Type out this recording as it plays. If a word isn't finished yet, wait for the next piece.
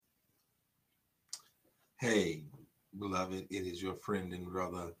Hey, beloved, it is your friend and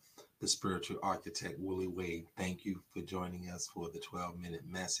brother, the spiritual architect, Willie Wade. Thank you for joining us for the 12-minute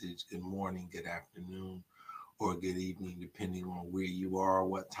message. Good morning, good afternoon, or good evening, depending on where you are,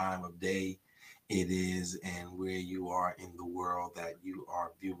 what time of day it is, and where you are in the world that you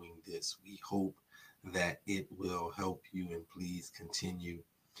are viewing this. We hope that it will help you, and please continue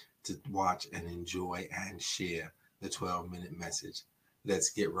to watch and enjoy and share the 12-minute message. Let's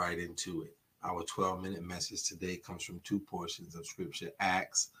get right into it. Our 12-minute message today comes from two portions of scripture: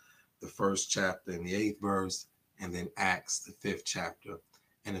 Acts, the first chapter and the 8th verse, and then Acts, the 5th chapter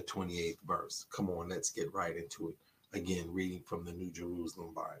and the 28th verse. Come on, let's get right into it. Again, reading from the New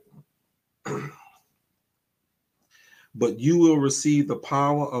Jerusalem Bible. But you will receive the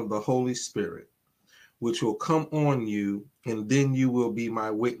power of the Holy Spirit, which will come on you, and then you will be my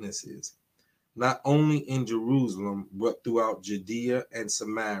witnesses, not only in Jerusalem, but throughout Judea and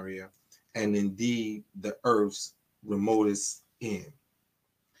Samaria, and indeed the earth's remotest end.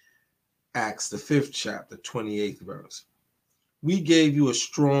 Acts, the 5th chapter, 28th verse. We gave you a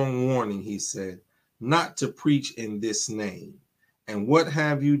strong warning, he said, not to preach in this name. And what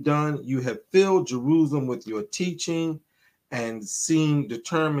have you done? You have filled Jerusalem with your teaching and seem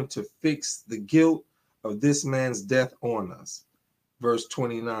determined to fix the guilt of this man's death on us. Verse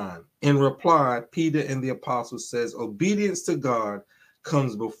 29. In reply, Peter and the apostles says, obedience to God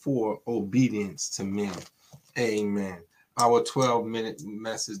comes before obedience to men. Amen. Our 12-minute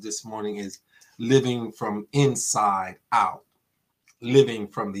message this morning is living from inside out. Living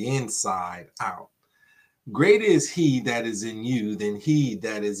from the inside out. Greater is he that is in you than he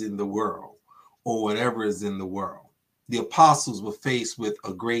that is in the world, or whatever is in the world. The apostles were faced with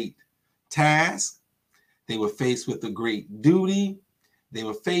a great task. They were faced with a great duty. They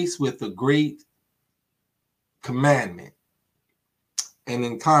were faced with a great commandment. And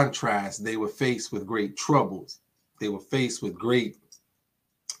in contrast, they were faced with great troubles. They were faced with great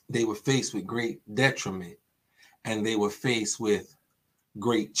detriment. And they were faced with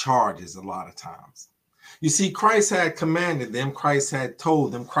great charges a lot of times. You see, Christ had commanded them. Christ had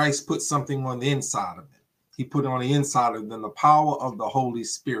told them. Christ put something on the inside of them. He put on the inside of them the power of the Holy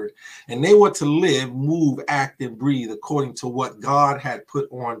Spirit. And they were to live, move, act, and breathe according to what God had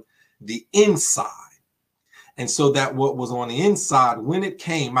put on the inside. And so that what was on the inside, when it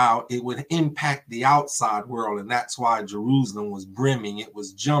came out, it would impact the outside world. And that's why Jerusalem was brimming. It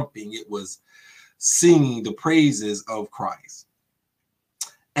was jumping. It was singing the praises of Christ.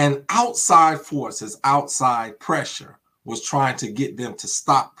 And outside forces, outside pressure was trying to get them to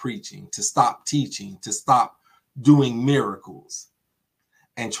stop preaching, to stop teaching, to stop doing miracles,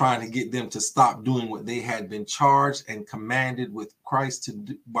 and trying to get them to stop doing what they had been charged and commanded with Christ to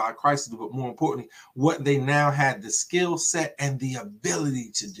do, by Christ to do, but more importantly, what they now had the skill set and the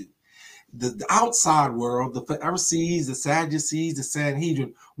ability to do. The outside world, the Pharisees, the Sadducees, the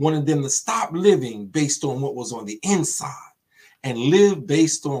Sanhedrin, wanted them to stop living based on what was on the inside and live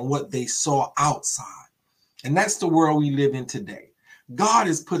based on what they saw outside. And that's the world we live in today. God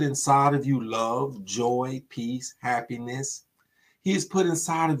has put inside of you love, joy, peace, happiness. He has put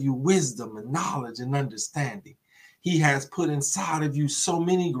inside of you wisdom and knowledge and understanding. He has put inside of you so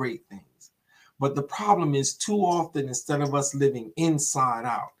many great things. But the problem is, too often, instead of us living inside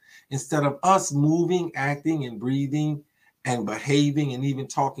out, instead of us moving, acting, and breathing and behaving and even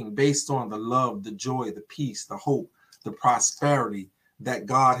talking based on the love, the joy, the peace, the hope, the prosperity that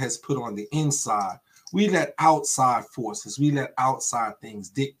God has put on the inside, we let outside forces, we let outside things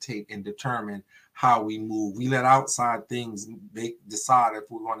dictate and determine how we move. We let outside things decide if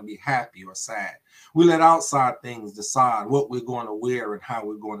we're going to be happy or sad. We let outside things decide what we're going to wear and how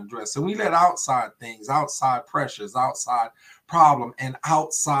we're going to dress. And we let outside things, outside pressures, outside problem, and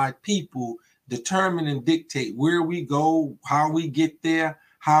outside people determine and dictate where we go, how we get there,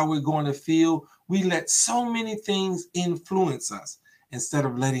 how we're going to feel. We let so many things influence us instead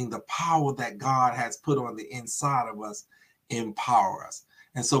of letting the power that God has put on the inside of us empower us.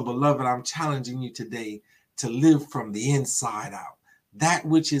 And so, beloved, I'm challenging you today to live from the inside out. That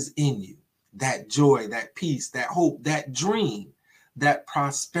which is in you, that joy, that peace, that hope, that dream, that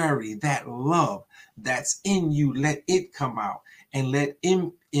prosperity, that love that's in you, let it come out and let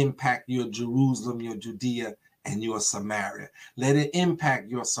it impact your Jerusalem, your Judea, and your Samaria. Let it impact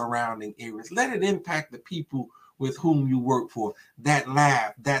your surrounding areas. Let it impact the people with whom you work for. That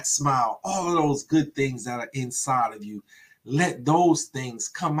laugh, that smile, all of those good things that are inside of you. Let those things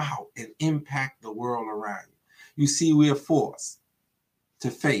come out and impact the world around you. You see, we are forced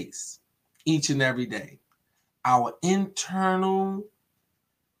to face each and every day our internal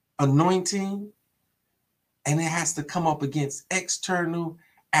anointing, and it has to come up against external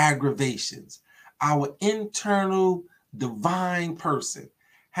aggravations. Our internal divine person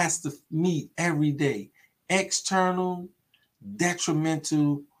has to meet every day external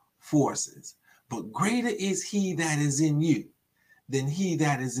detrimental forces. But greater is he that is in you than he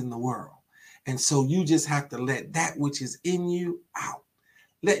that is in the world. And so you just have to let that which is in you out.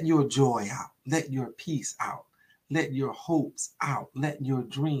 Let your joy out. Let your peace out. Let your hopes out. Let your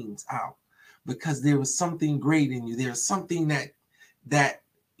dreams out. Because there is something great in you. There's something that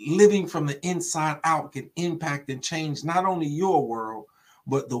living from the inside out can impact and change not only your world,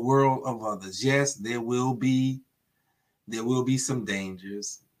 but the world of others. Yes, there will be some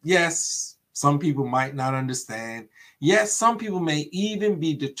dangers. Yes, some people might not understand. Yes, some people may even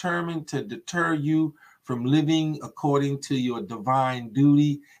be determined to deter you from living according to your divine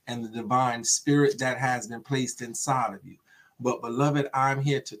duty and the divine spirit that has been placed inside of you. But beloved, I'm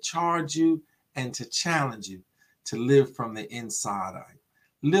here to charge you and to challenge you to live from the inside out.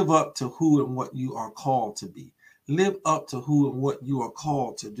 Live up to who and what you are called to be. Live up to who and what you are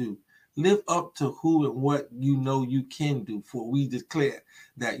called to do. Live up to who and what you know you can do. For we declare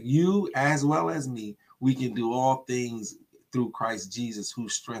that you, as well as me, we can do all things through Christ Jesus, who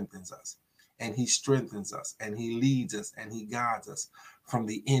strengthens us. And he strengthens us, and he leads us, and he guides us from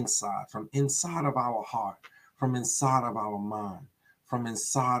the inside, from inside of our heart, from inside of our mind, from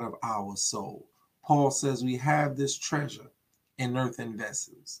inside of our soul. Paul says we have this treasure in earthen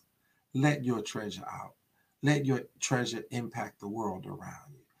vessels. Let your treasure out. Let your treasure impact the world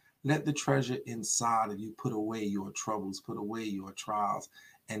around you. Let the treasure inside of you put away your troubles, put away your trials,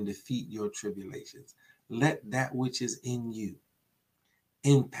 and defeat your tribulations. Let that which is in you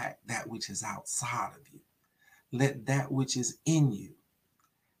impact that which is outside of you. Let that which is in you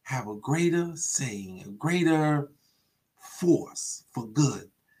have a greater saying, a greater force for good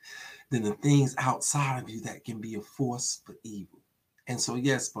than the things outside of you that can be a force for evil. And so,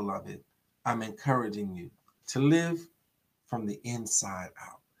 yes, beloved, I'm encouraging you to live from the inside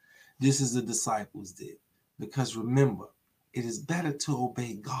out. This is the disciples did. Because remember, it is better to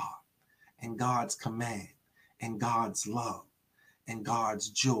obey God and God's command and God's love and God's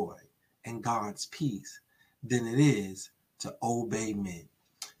joy and God's peace than it is to obey men.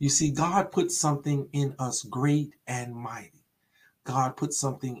 You see, God put something in us great and mighty. God put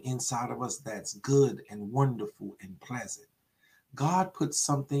something inside of us that's good and wonderful and pleasant. God put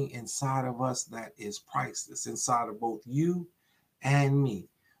something inside of us that is priceless, inside of both you and me.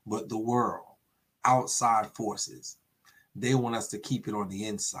 But the world, outside forces, they want us to keep it on the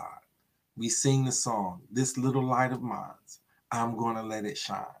inside. We sing the song, "This little light of mine, I'm going to let it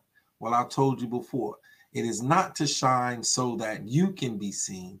shine." Well, I told you before, it is not to shine so that you can be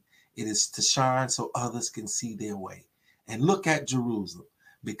seen. It is to shine so others can see their way. And look at Jerusalem,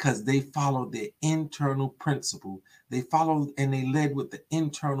 because they followed their internal principle. They followed and they led with the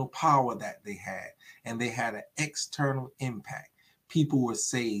internal power that they had, and they had an external impact. People were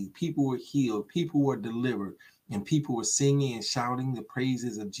saved, people were healed, people were delivered, and people were singing and shouting the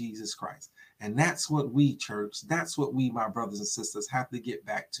praises of Jesus Christ. And that's what we, church, that's what we, my brothers and sisters, have to get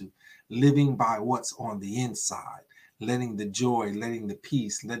back to, living by what's on the inside, letting the joy, letting the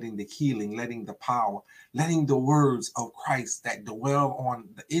peace, letting the healing, letting the power, letting the words of Christ that dwell on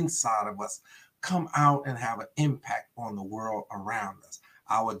the inside of us come out and have an impact on the world around us.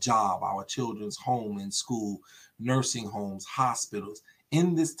 Our job, our children's home and school, nursing homes, hospitals.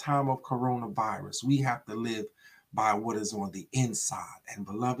 In this time of coronavirus, we have to live by what is on the inside. And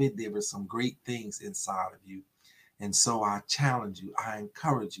beloved, there are some great things inside of you. And so I challenge you, I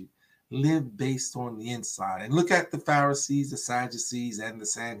encourage you, live based on the inside. And look at the Pharisees, the Sadducees, and the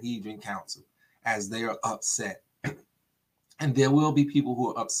Sanhedrin Council as they are upset. And there will be people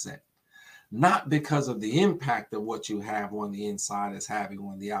who are upset, not because of the impact of what you have on the inside is having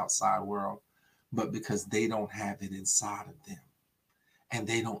on the outside world, but because they don't have it inside of them. And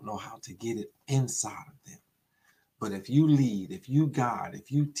they don't know how to get it inside of them. But if you lead, if you guide,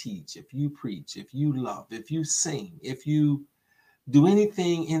 if you teach, if you preach, if you love, if you sing, if you do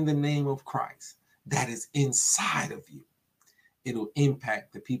anything in the name of Christ that is inside of you, it'll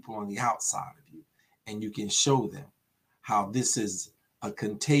impact the people on the outside of you. And you can show them how this is a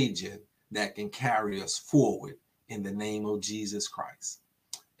contagion that can carry us forward in the name of Jesus Christ.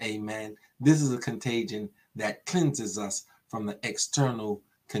 Amen. This is a contagion that cleanses us from the external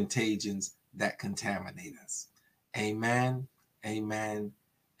contagions that contaminate us. Amen, amen,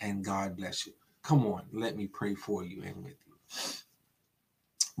 and God bless you. Come on, let me pray for you and with you.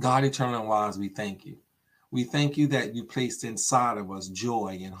 God, eternal and wise, we thank you. We thank you that you placed inside of us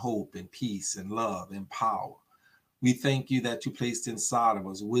joy and hope and peace and love and power. We thank you that you placed inside of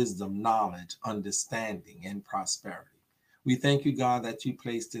us wisdom, knowledge, understanding, and prosperity. We thank you, God, that you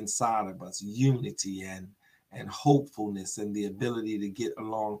placed inside of us unity and hopefulness and the ability to get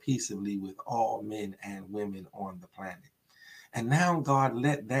along peaceably with all men and women on the planet. And now, God,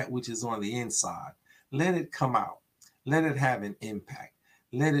 let that which is on the inside, let it come out. Let it have an impact.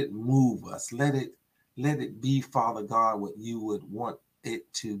 Let it move us. Let it be, Father God, what you would want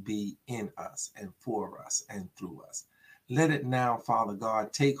it to be in us and for us and through us. Let it now, Father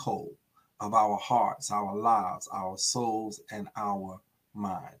God, take hold of our hearts, our lives, our souls, and our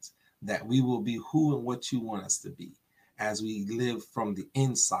minds, that we will be who and what you want us to be as we live from the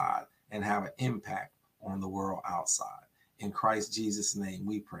inside and have an impact on the world outside. In Christ Jesus' name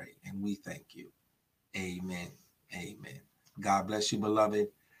we pray and we thank you. Amen. Amen. God bless you, beloved.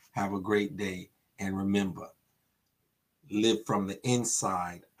 Have a great day. And remember, live from the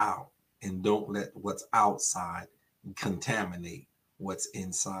inside out and don't let what's outside contaminate what's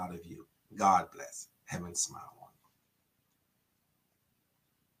inside of you. God bless. Heaven smile.